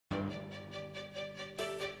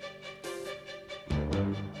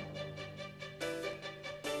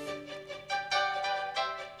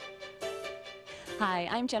Hi,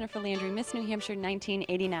 I'm Jennifer Landry, Miss New Hampshire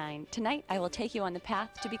 1989. Tonight, I will take you on the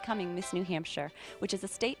path to becoming Miss New Hampshire, which is a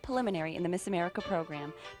state preliminary in the Miss America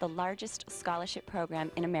program, the largest scholarship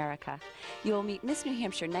program in America. You will meet Miss New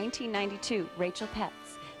Hampshire 1992, Rachel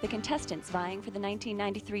Petz, the contestants vying for the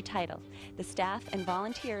 1993 title, the staff and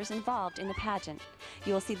volunteers involved in the pageant.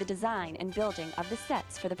 You will see the design and building of the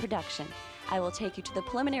sets for the production. I will take you to the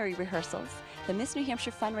preliminary rehearsals, the Miss New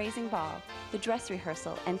Hampshire fundraising ball, the dress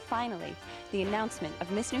rehearsal, and finally, the announcement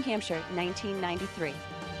of Miss New Hampshire 1993.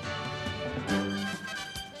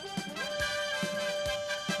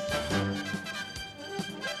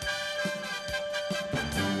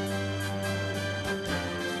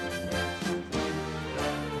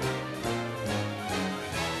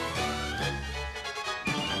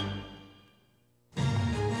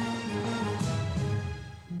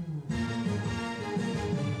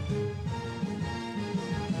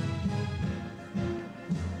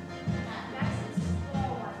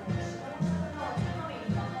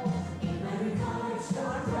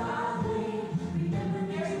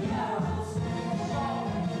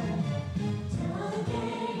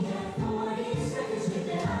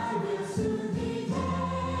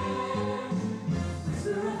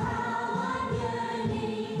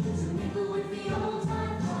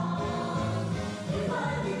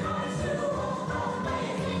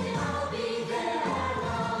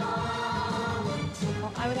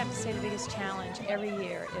 I would have to say the biggest challenge every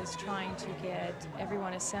year is trying to get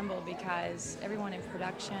everyone assembled, because everyone in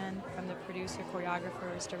production, from the producer,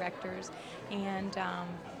 choreographers, directors, and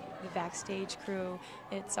the backstage crew,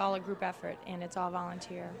 it's all a group effort and it's all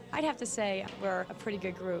volunteer. I'd have to say we're a pretty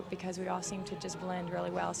good group because we all seem to just blend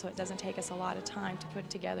really well, so it doesn't take us a lot of time to put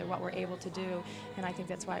together what we're able to do, and I think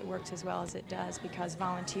that's why it works as well as it does, because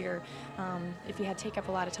volunteer, if you had to take up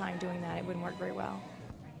a lot of time doing that, it wouldn't work very well.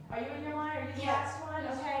 Are you in your line? Are you the last one?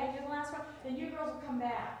 Okay, you're the last one. Then you girls will come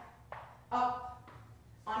back up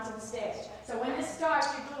onto the stage. So when this starts,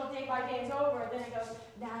 your little day by day is over, then it goes,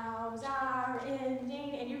 now's our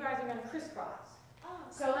ending, and you guys are going to crisscross. Oh.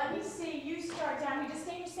 So let me see, you start down, you just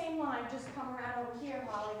stay in your same line, just come around over here,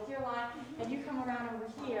 Holly, with your line, and you come around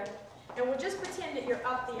over here. And we'll just pretend that you're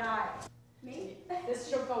up the aisle. Me? This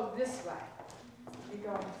should go this way. You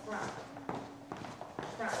go in front.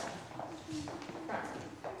 Front. Front.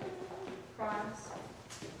 Cross,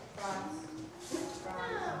 cross,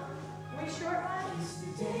 cross. We short line?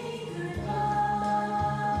 Day goodbye,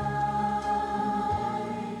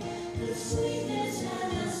 the sweetness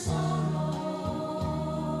and the sorrow.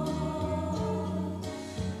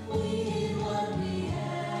 We did what we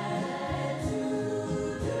had to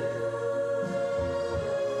do.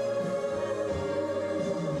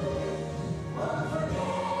 Won't forget,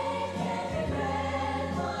 can't regret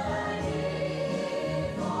what I did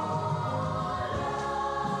for.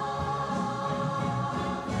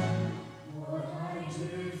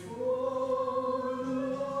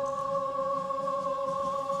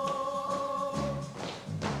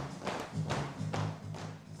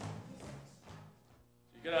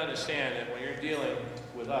 You got to understand that when you're dealing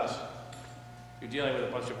with us, you're dealing with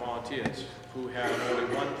a bunch of volunteers who have only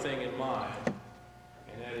one thing in mind,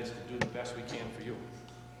 and that is to do the best we can for you.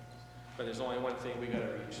 But there's only one thing we got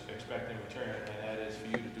to expect in return, and that is for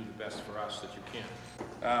you to do the best for us that you can.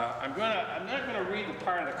 I'm not going to read the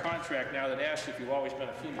part of the contract now that asks if you've always been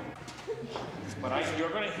a female. But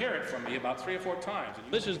you're going to hear it from me about 3 or 4 times.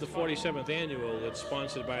 This is the 47th annual. It's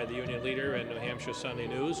sponsored by the Union Leader and New Hampshire Sunday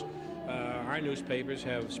News. Our newspapers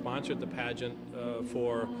have sponsored the pageant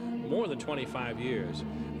for more than 25 years.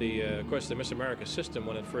 Of course, the Miss America system,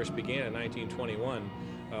 when it first began in 1921,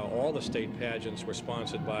 all the state pageants were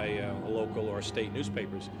sponsored by local or state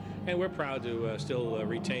newspapers, and we're proud to still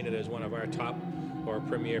retain it as one of our top or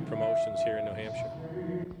premier promotions here in New Hampshire.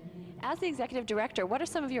 As the executive director, what are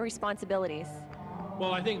some of your responsibilities?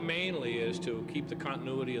 Well, I think mainly is to keep the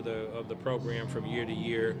continuity of the program from year to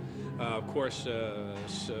year. Of course,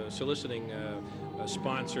 soliciting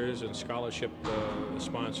sponsors and scholarship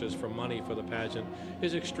sponsors for money for the pageant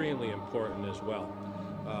is extremely important as well.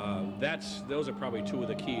 Those are probably 2 of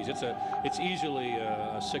the keys. It's easily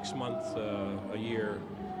a 6-month, a year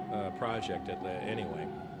project anyway.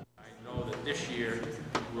 I know that this year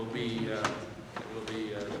will be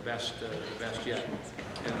the best yet,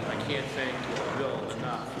 and I can't thank Bill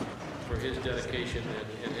enough for his dedication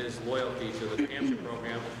and his loyalty to the Hampshire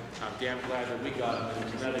program. I'm damn glad that we got him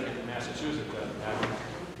in Connecticut and Massachusetts.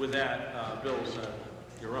 With that, Bill,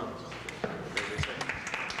 you're on.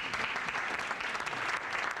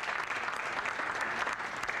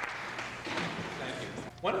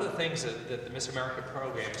 One of the things that the Miss America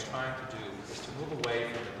program is trying to do is to move away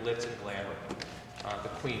from the glitz and glamour the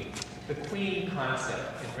Queen. The Queen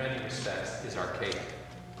concept, in many respects, is archaic.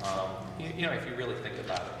 You know, if you really think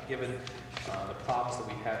about it, given the problems that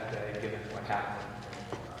we have today, given what happened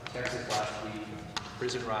in Texas last week,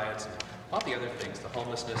 prison riots, and all the other things, the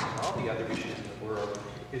homelessness, and all the other issues in the world,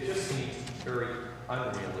 it just seems very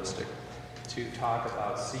unrealistic to talk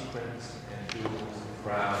about sequins and jewels and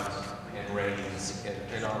crowns and rings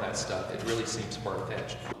and all that stuff. It really seems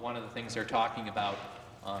far-fetched. One of the things they're talking about,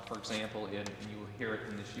 for example, and you will hear it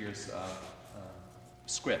in this year's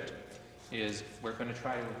script, is we're going to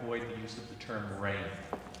try to avoid the use of the term rain.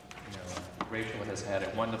 You know, Rachel has had a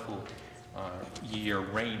wonderful year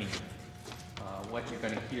reigning. What you're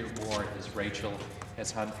going to hear more is Rachel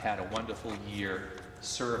has had a wonderful year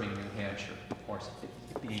serving New Hampshire, of course,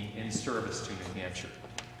 being in service to New Hampshire,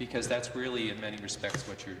 because that's really, in many respects,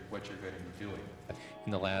 what you're going to be doing.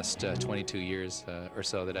 In the last 22 years or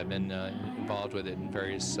so that I've been involved with it in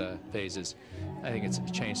various phases, I think it's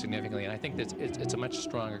changed significantly, and I think that it's a much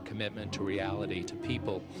stronger commitment to reality, to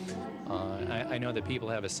people. I know that people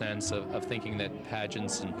have a sense of thinking that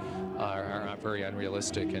pageants are very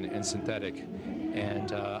unrealistic and synthetic, and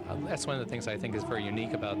that's one of the things I think is very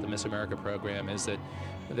unique about the Miss America program, is that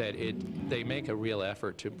they make a real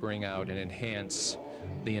effort to bring out and enhance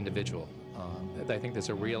the individual. I think there's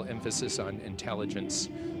a real emphasis on intelligence,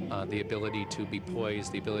 the ability to be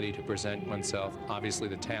poised, the ability to present oneself, obviously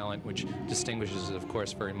the talent, which distinguishes it, of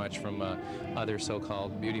course, very much from other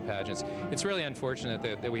so-called beauty pageants. It's really unfortunate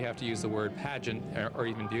that we have to use the word pageant or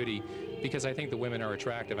even beauty, because I think the women are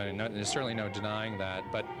attractive, and there's certainly no denying that,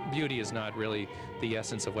 but beauty is not really the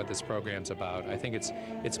essence of what this program's about. I think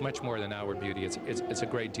it's much more than outward beauty. It's a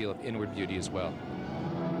great deal of inward beauty as well.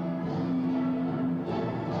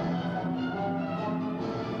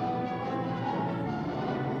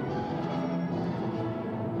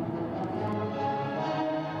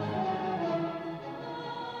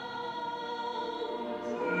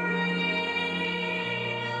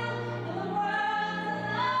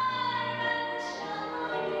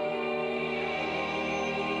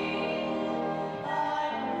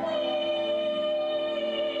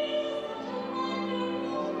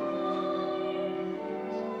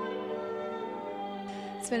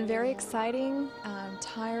 It's been very exciting,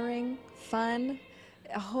 tiring, fun,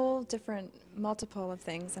 a whole different multiple of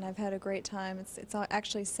things, and I've had a great time. It's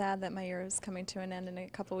actually sad that my year is coming to an end in a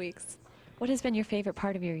couple weeks. What has been your favorite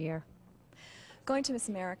part of your year? Going to Miss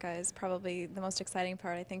America is probably the most exciting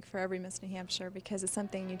part, I think, for every Miss New Hampshire, because it's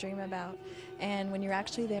something you dream about. And when you're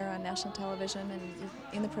actually there on national television and you're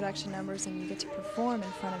in the production numbers and you get to perform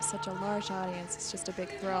in front of such a large audience, it's just a big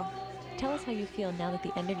thrill. Tell us how you feel now that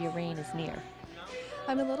the end of your reign is near.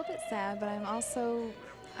 I'm a little bit sad, but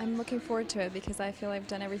I'm looking forward to it, because I feel I've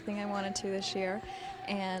done everything I wanted to this year,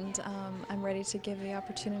 and I'm ready to give the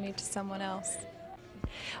opportunity to someone else.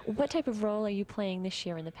 What type of role are you playing this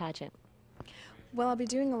year in the pageant? Well, I'll be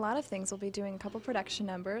doing a lot of things. We'll be doing a couple production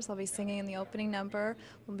numbers. I'll be singing in the opening number.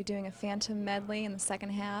 We'll be doing a phantom medley in the second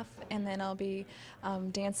half, and then I'll be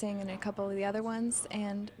dancing in a couple of the other ones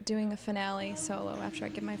and doing a finale solo after I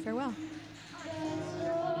give my farewell.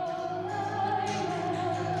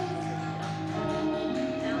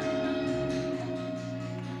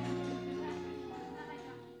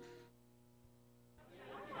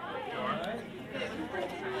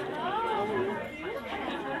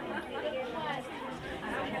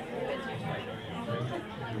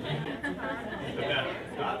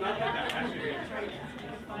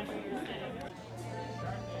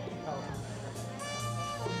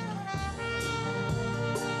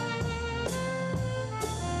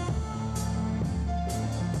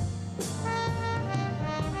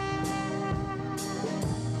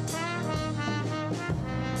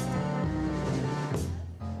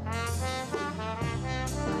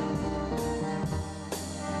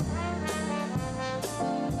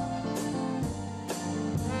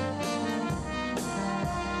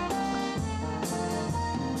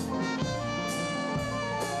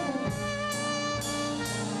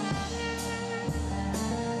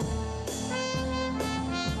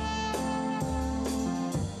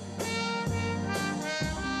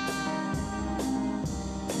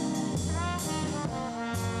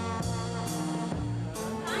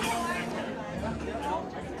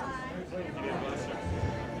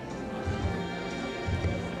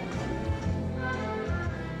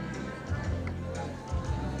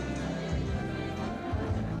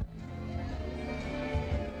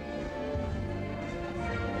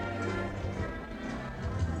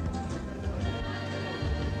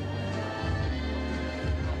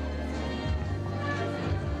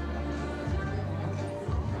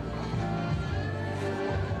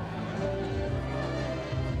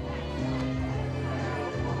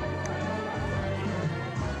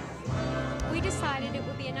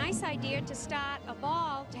 nice idea to start a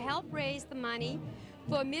ball to help raise the money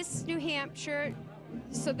for Miss New Hampshire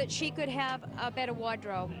so that she could have a better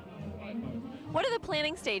wardrobe. What are the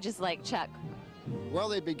planning stages like, Chuck? Well,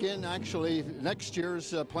 they begin actually, next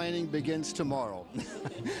year's planning begins tomorrow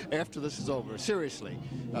after this is over. Seriously,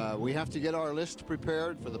 we have to get our list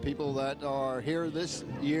prepared for the people that are here this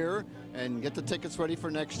year and get the tickets ready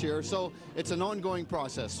for next year. So it's an ongoing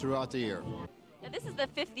process throughout the year. Now, this is the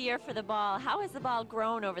 5th year for the ball. How has the ball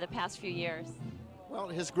grown over the past few years? Well,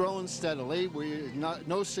 it has grown steadily.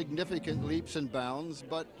 No significant leaps and bounds,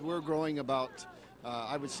 but we're growing about,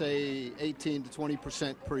 I would say, 18 to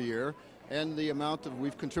 20% per year. And the amount that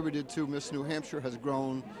we've contributed to Miss New Hampshire has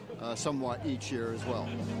grown somewhat each year as well.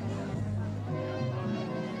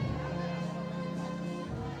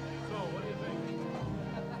 So, what do you think?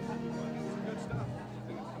 Good stuff.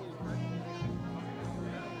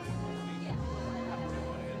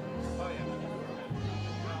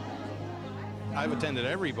 I've attended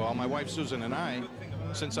every ball, my wife Susan and I,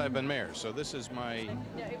 since I've been mayor. So this is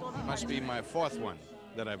must be my 4th one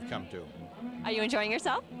that I've come to. Are you enjoying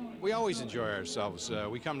yourself? We always enjoy ourselves.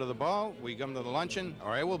 We come to the ball, we come to the luncheon,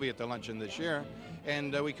 or I will be at the luncheon this year,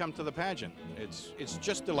 and we come to the pageant. It's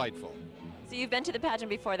just delightful. So you've been to the pageant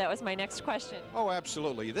before. That was my next question. Oh,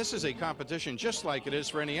 absolutely. This is a competition just like it is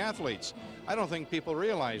for any athletes. I don't think people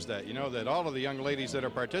realize that, that all of the young ladies that are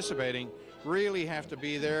participating really have to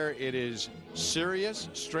be there. It is serious,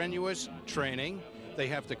 strenuous training. They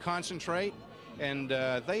have to concentrate, and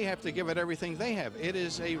they have to give it everything they have. It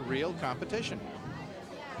is a real competition.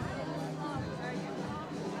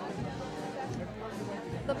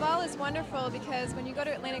 The ball is wonderful because when you go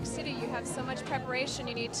to Atlantic City, you have so much preparation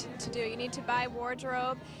you need to do. You need to buy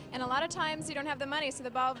wardrobe, and a lot of times you don't have the money, so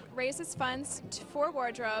the ball raises funds for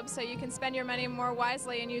wardrobe so you can spend your money more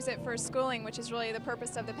wisely and use it for schooling, which is really the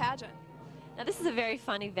purpose of the pageant. Now, this is a very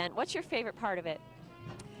fun event. What's your favorite part of it?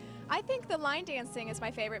 I think the line dancing is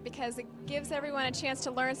my favorite because it gives everyone a chance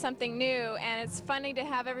to learn something new, and it's funny to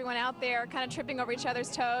have everyone out there kind of tripping over each other's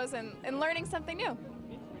toes and learning something new.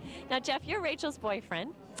 Now, Jeff, you're Rachel's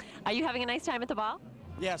boyfriend. Are you having a nice time at the ball?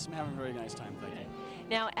 Yes, I'm having a very nice time, thank you.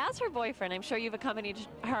 Now, as her boyfriend, I'm sure you've accompanied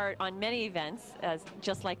her on many events,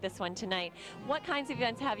 just like this one tonight. What kinds of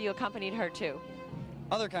events have you accompanied her to?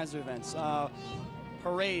 Other kinds of events,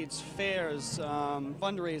 parades, fairs,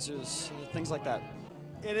 fundraisers, things like that.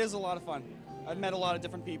 It is a lot of fun. I've met a lot of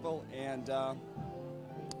different people and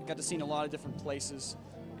got to see a lot of different places,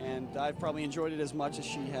 and I've probably enjoyed it as much as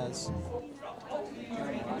she has.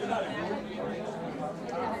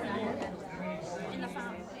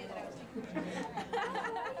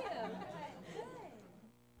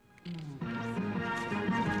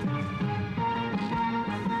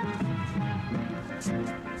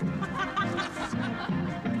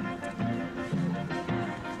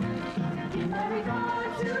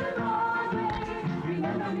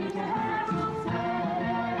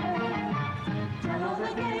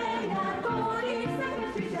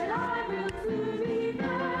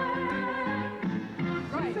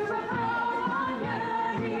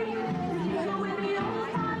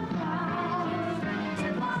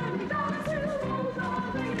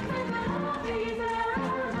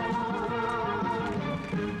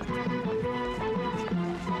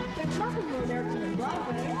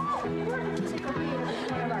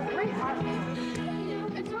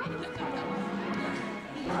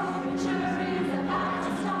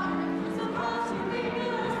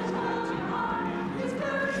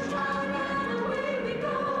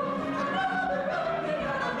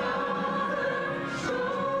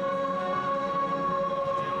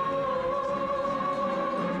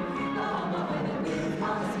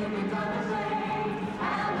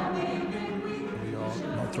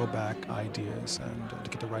 Throw back ideas and to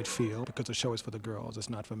get the right feel, because the show is for the girls, it's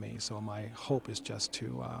not for me. So my hope is just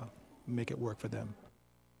to make it work for them.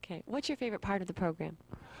 Okay, what's your favorite part of the program?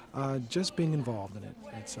 Just being involved in it.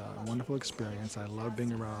 It's a wonderful experience. I love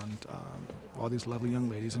being around all these lovely young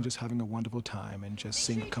ladies and just having a wonderful time and just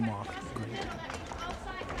seeing it come off great.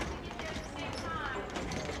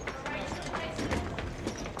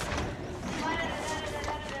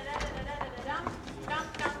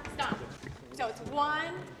 So it's 1,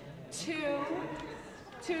 2,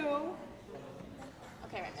 2.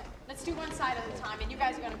 Okay, right now. Let's do one side at a time, and you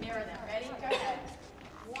guys are going to mirror them. Ready? Go ahead.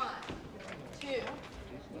 1, 2,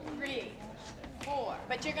 3, 4.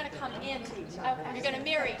 But you're going to come into each other. Okay. You're going to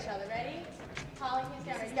mirror each other. Ready? Holly,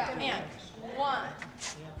 come in. 1,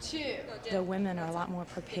 2. The women are a lot more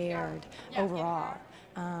prepared overall.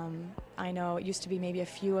 I know it used to be maybe a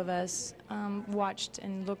few of us watched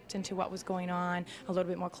and looked into what was going on a little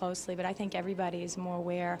bit more closely, but I think everybody is more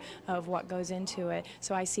aware of what goes into it.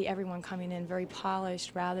 So I see everyone coming in very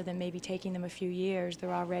polished rather than maybe taking them a few years.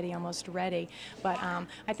 They're already almost ready. But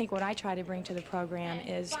I think what I try to bring to the program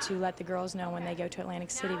is to let the girls know when they go to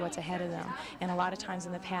Atlantic City what's ahead of them. And a lot of times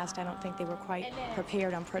in the past, I don't think they were quite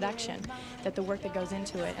prepared on production, that the work that goes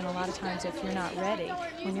into it, and a lot of times if you're not ready,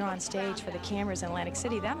 when you're on stage for the cameras in Atlantic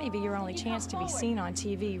City, that may be your only chance to be seen on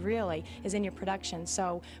TV, really, is in your production.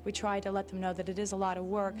 So we try to let them know that it is a lot of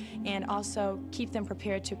work and also keep them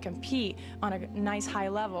prepared to compete on a nice high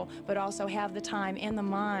level, but also have the time and the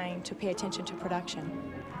mind to pay attention to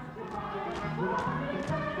production.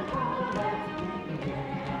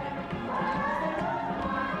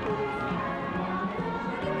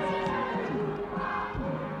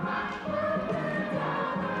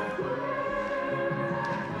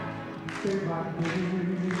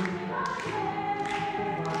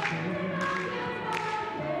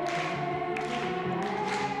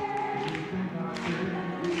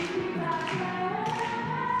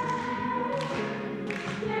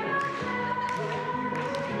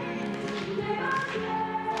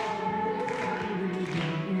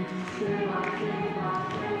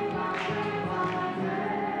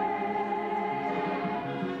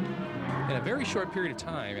 In a very short period of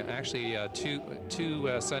time, actually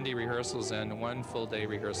two Sunday rehearsals and one full-day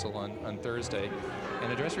rehearsal on Thursday,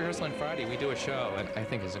 and a dress rehearsal on Friday, we do a show, and I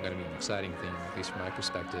think it's going to be an exciting thing, at least from my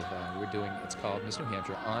perspective. It's called Miss New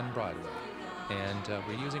Hampshire on Broadway, and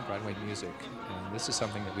we're using Broadway music, and this is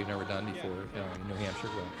something that we've never done before in New Hampshire.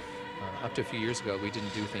 Up to a few years ago, we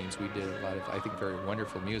didn't do themes. We did a lot of, I think, very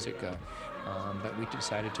wonderful music, but we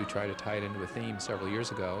decided to try to tie it into a theme several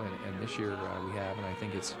years ago, and this year we have, and I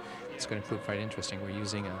think it's going to prove quite interesting. We're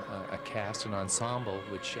using a cast and ensemble,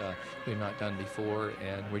 which we've not done before,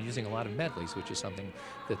 and we're using a lot of medleys, which is something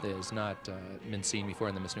that has not been seen before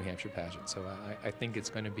in the Miss New Hampshire pageant. So I think it's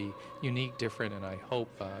going to be unique, different, and I hope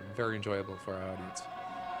very enjoyable for our audience.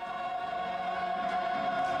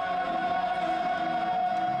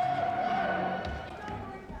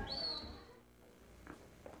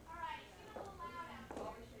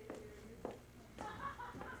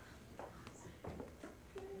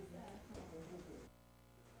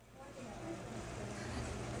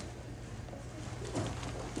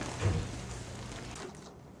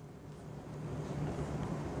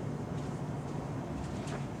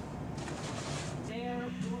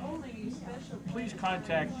 Please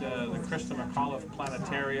contact the Krista McAuliffe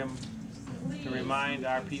Planetarium to remind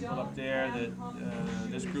our people up there that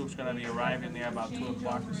this group's going to be arriving there about 2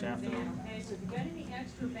 o'clock this afternoon. Hey, so if you got any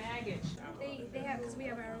extra baggage? They have, because we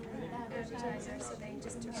have our own advertiser, so they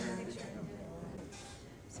just took a picture.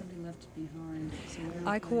 Somebody left behind.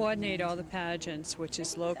 I coordinate all the pageants, which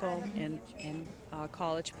is local and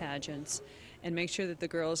college pageants, and make sure that the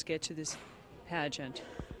girls get to this pageant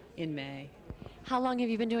in May. How long have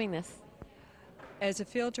you been doing this? As a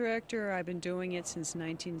field director, I've been doing it since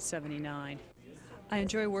 1979. I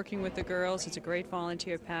enjoy working with the girls. It's a great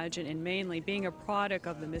volunteer pageant, and mainly being a product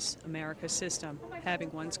of the Miss America system,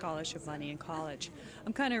 having won scholarship money in college.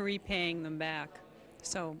 I'm kind of repaying them back.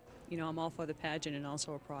 So, you know, I'm all for the pageant and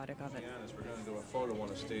also a product of it. To be honest, we're going to do a photo on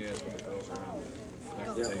the stairs with the girls around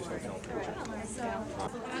next day's hotel picture.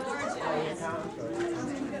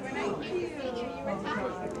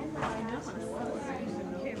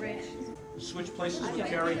 Switch places with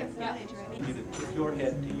Carrie. You need to tip your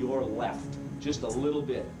head to your left, just a little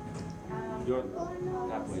bit. Your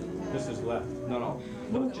that way. This is left. No,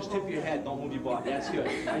 just tip your head. Don't move your body. That's good.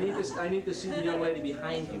 I need to see the young lady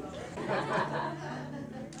behind you.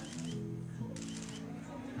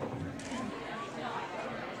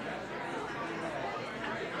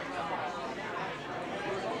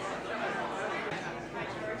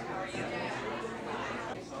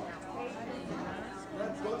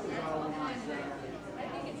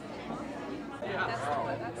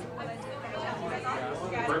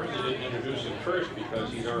 Purposely didn't introduce him first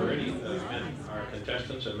because he's already met our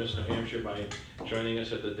contestants at Miss New Hampshire by joining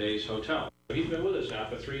us at the Days Hotel. He's been with us now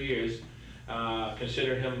for 3 years.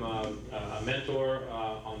 Consider him a mentor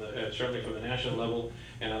certainly from the national level,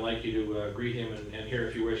 and I'd like you to greet him and hear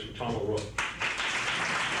a few words from Tom O'Rourke.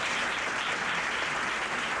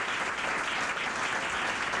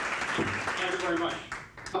 Thank you very much.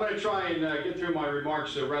 I'm going to try and get through my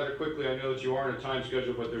remarks rather quickly. I know that you are in a time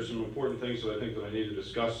schedule, but there's some important things that I think that I need to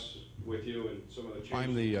discuss with you and some of the changes.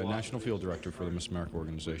 I'm the National Field Director for the Miss America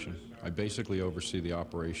organization. I basically oversee the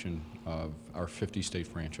operation of our 50 state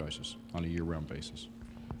franchises on a year-round basis.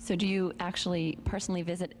 So do you actually personally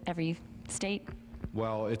visit every state?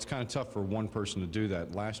 Well, it's kind of tough for one person to do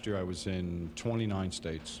that. Last year I was in 29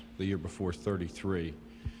 states, the year before 33.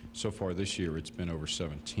 So far this year it's been over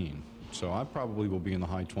 17. So I probably will be in the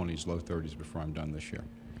high 20s, low 30s before I'm done this year.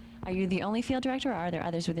 Are you the only field director, or are there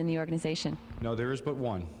others within the organization? No, there is but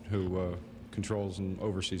one who controls and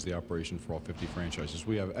oversees the operation for all 50 franchises.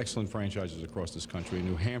 We have excellent franchises across this country.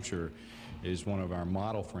 New Hampshire is one of our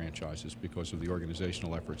model franchises because of the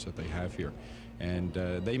organizational efforts that they have here. And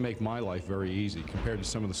they make my life very easy compared to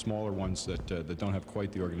some of the smaller ones that don't have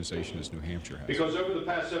quite the organization as New Hampshire has. Because over the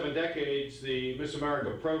past 7 decades, the Miss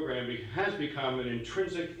America program has become an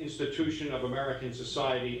intrinsic institution of American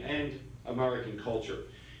society and American culture.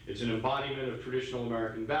 It's an embodiment of traditional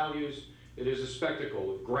American values. It is a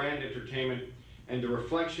spectacle of grand entertainment and the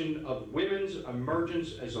reflection of women's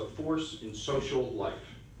emergence as a force in social life.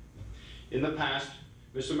 In the past,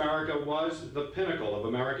 Miss America was the pinnacle of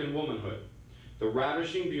American womanhood, the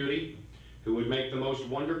ravishing beauty who would make the most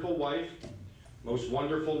wonderful wife, most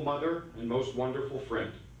wonderful mother, and most wonderful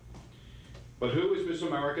friend. But who is Miss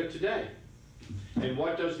America today? And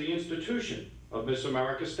what does the institution of Miss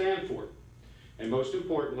America stand for? And most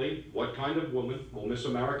importantly, what kind of woman will Miss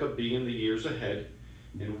America be in the years ahead?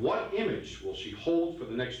 And what image will she hold for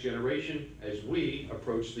the next generation as we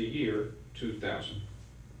approach the year 2000?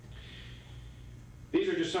 These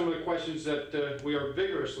are just some of the questions that we are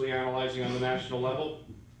vigorously analyzing on the national level.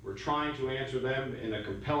 We're trying to answer them in a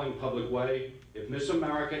compelling public way. If Miss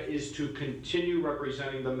America is to continue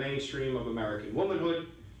representing the mainstream of American womanhood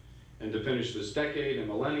and to finish this decade and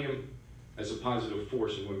millennium as a positive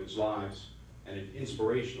force in women's lives and an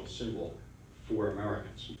inspirational symbol for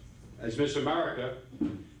Americans. As Miss America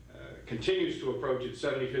continues to approach its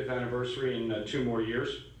 75th anniversary in 2 more years,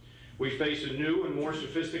 we face a new and more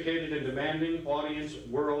sophisticated and demanding audience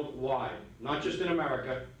worldwide, not just in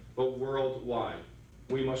America, but worldwide.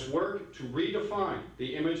 We must work to redefine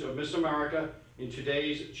the image of Miss America in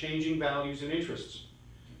today's changing values and interests.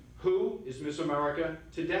 Who is Miss America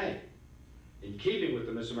today? In keeping with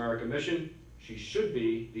the Miss America mission, she should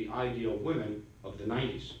be the ideal woman of the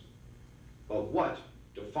 90s. But what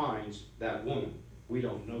defines that woman? We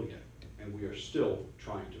don't know yet, and we are still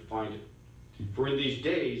trying to find it. For in these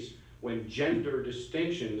days, when gender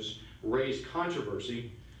distinctions raise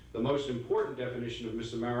controversy, the most important definition of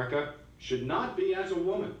Miss America should not be as a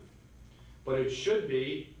woman, but it should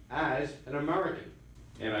be as an American.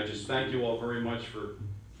 And I just thank you all very much for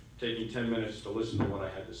taking 10 minutes to listen to what I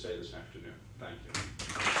had to say this afternoon. Thank you.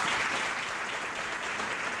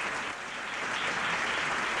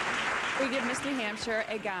 We give Miss New Hampshire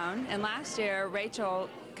a gown, and last year Rachel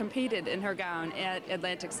competed in her gown at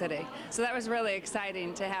Atlantic City. So that was really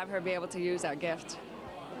exciting to have her be able to use our gift.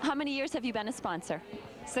 How many years have you been a sponsor?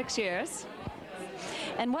 6 years.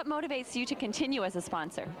 And what motivates you to continue as a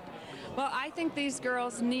sponsor? Well, I think these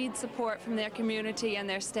girls need support from their community and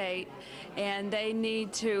their state, and they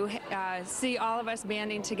need to see all of us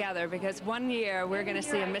banding together, because one year we're going to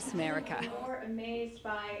see a Miss America. I'm more amazed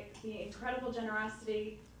by the incredible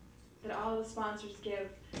generosity that all the sponsors give.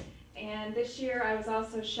 And this year I was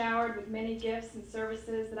also showered with many gifts and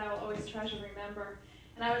services that I will always treasure and remember.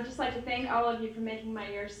 And I would just like to thank all of you for making my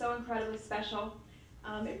year so incredibly special.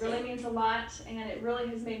 It really means a lot, and it really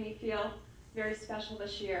has made me feel very special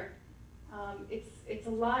this year. It's a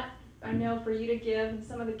lot, I know, for you to give, and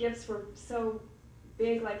some of the gifts were so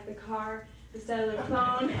big, like the car, the cellular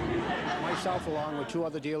phone. Myself, along with 2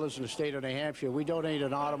 other dealers in the state of New Hampshire, we donated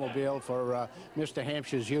an automobile for Miss New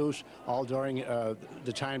Hampshire's use, all during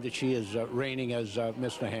the time that she is reigning as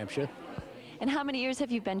Miss New Hampshire. And how many years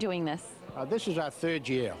have you been doing this? This is our 3rd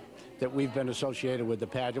year that we've been associated with the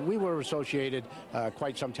pageant. We were associated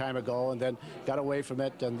quite some time ago and then got away from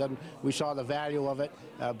it, and then we saw the value of it,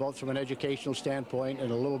 both from an educational standpoint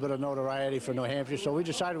and a little bit of notoriety for New Hampshire, so we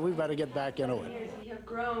decided we better get back into it. We have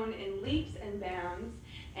grown in leaps and bounds,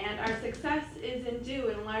 and our success is due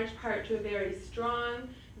in large part to a very strong,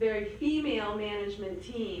 very female management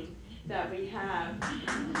team that we have.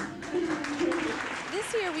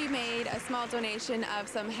 This year we made a small donation of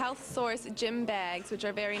some Health Source gym bags, which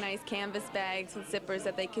are very nice canvas bags with zippers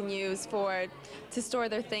that they can use to store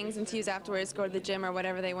their things and to use afterwards, go to the gym or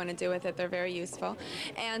whatever they want to do with it. They're very useful.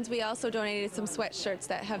 And we also donated some sweatshirts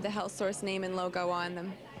that have the Health Source name and logo on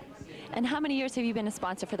them. And how many years have you been a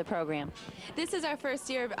sponsor for the program? This is our 1st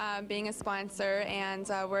year being a sponsor, and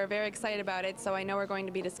we're very excited about it, so I know we're going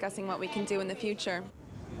to be discussing what we can do in the future.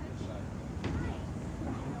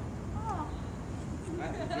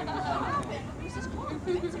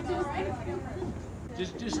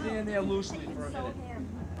 Just stand there loosely for a minute.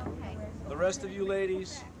 The rest of you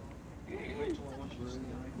ladies, Rachel, I want you to stand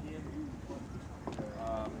right here.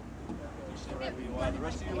 wherever you are. The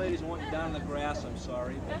rest of you ladies want you down in the grass, I'm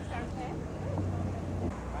sorry. But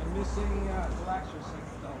I'm missing relax your seat,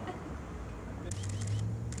 though.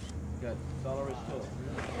 Good. That's all there is to it.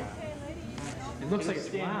 It looks like it's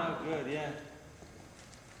it's standing wow. out good, yeah.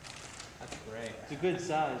 That's great. It's a good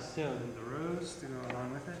size, too. The rose to go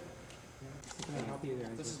along with it.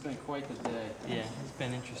 This has been quite the day. Yeah, it's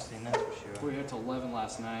been interesting, that's for sure. We were here till 11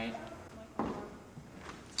 last night.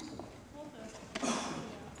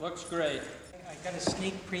 Looks great. I got a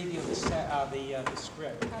sneak preview of the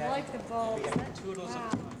script. I like the bulbs. We got toodles of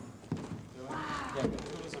time. Yeah,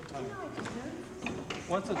 toodles of time.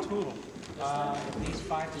 What's a toodle? These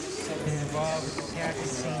 5 to 7 Been involved with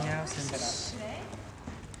pageantry now since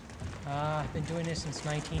I've been doing this since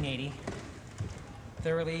 1980.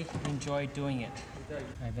 Thoroughly enjoyed doing it.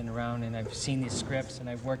 I've been around and I've seen these scripts and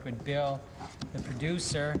I've worked with Bill, the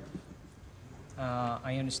producer.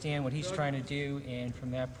 I understand what he's trying to do, and from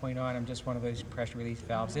that point on, I'm just one of those pressure release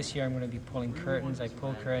valves. This year I'm going to be pulling curtains. I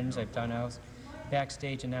pull curtains. I've done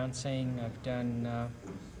backstage announcing. I've done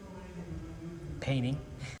painting.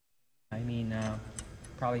 I mean,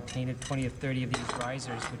 probably painted 20 or 30 of these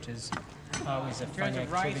risers, which is always a fun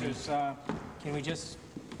activity. Risers, can we just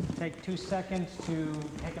take 2 seconds to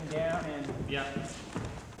take them down? And Yeah.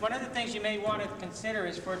 one of the things you may want to consider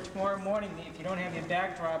is for tomorrow morning, if you don't have your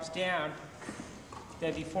backdrops down,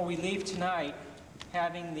 that before we leave tonight,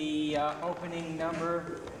 having the opening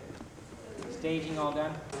number, staging all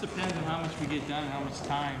done. It depends on how much we get done, how much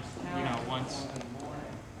time, you know, once.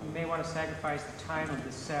 You may want to sacrifice the time of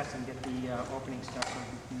the sets and get the opening stuff so we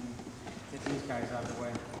can get these guys out of the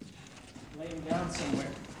way. Lay them down somewhere.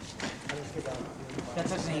 That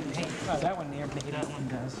doesn't need paint. Oh, that one there, maybe. That one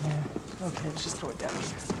does. Yeah. Okay, let's just throw it down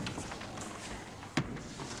here.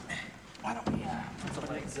 Why don't we put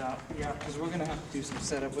the legs out? Yeah, because we're going to have to do some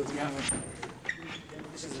setup with them.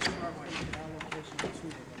 This is a short one. Location 2.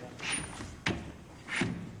 Yeah.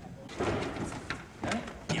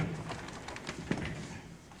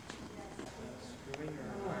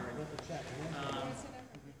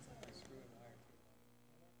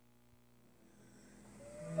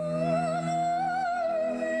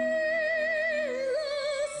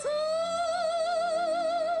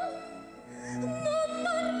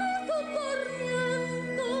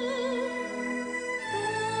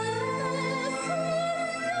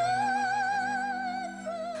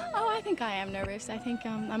 I think I am nervous. I think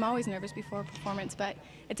I'm always nervous before a performance, but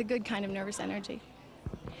it's a good kind of nervous energy.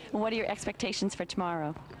 What are your expectations for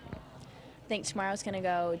tomorrow? I think tomorrow's going to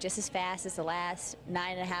go just as fast as the last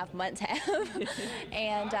 9.5 months have.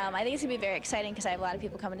 And I think it's going to be very exciting because I have a lot of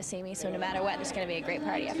people coming to see me, so no matter what, there's going to be a great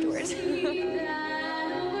party afterwards.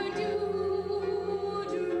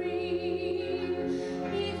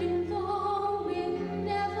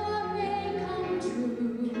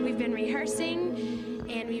 We've been rehearsing,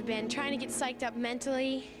 and we've been trying to get psyched up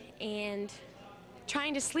mentally, and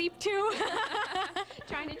trying to sleep too.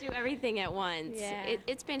 Trying to do everything at once. Yeah.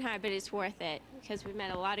 It's been hard, but it's worth it because we've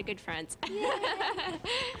met a lot of good friends.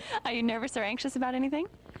 Are you nervous or anxious about anything?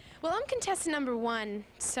 Well, I'm contestant number 1,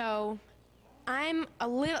 so I'm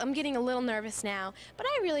getting a little nervous now, but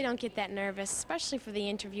I really don't get that nervous, especially for the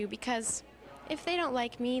interview, because if they don't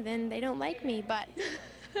like me, then they don't like me, but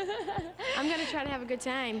I'm going to try to have a good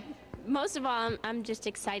time. Most of all, I'm just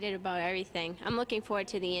excited about everything. I'm looking forward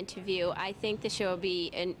to the interview. I think the show will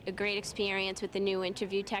be a great experience with the new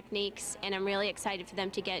interview techniques, and I'm really excited for them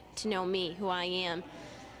to get to know me, who I am.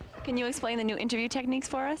 Can you explain the new interview techniques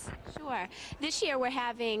for us? Sure. This year we're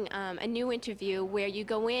having a new interview where you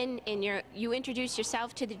go in and you introduce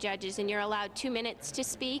yourself to the judges, and you're allowed 2 minutes to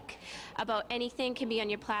speak about anything. Can be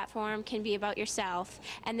on your platform, can be about yourself,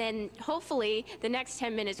 and then hopefully the next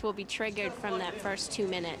 10 minutes will be triggered from that first 2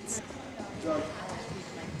 minutes.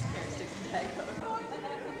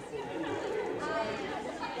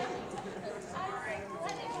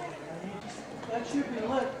 That should be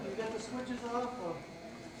lit. You got the switches off? Or?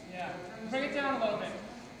 Yeah. Bring it down a little bit.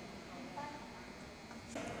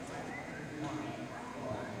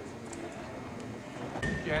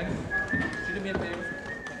 Jen, could you do me a favor?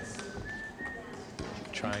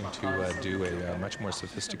 Trying to do a much more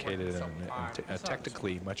sophisticated and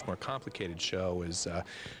technically much more complicated show has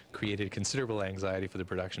created considerable anxiety for the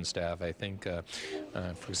production staff. I think,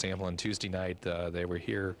 for example, on Tuesday night, they were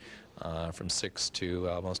here from 6 to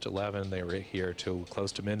almost 11. They were here till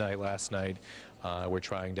close to midnight last night. We're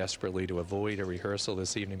trying desperately to avoid a rehearsal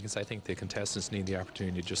this evening because I think the contestants need the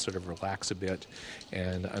opportunity to just sort of relax a bit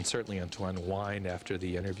and certainly to unwind after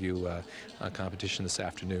the interview competition this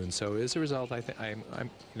afternoon. So as a result, I think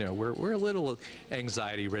we're a little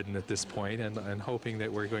anxiety-ridden at this point, and hoping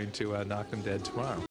that we're going to knock them dead tomorrow.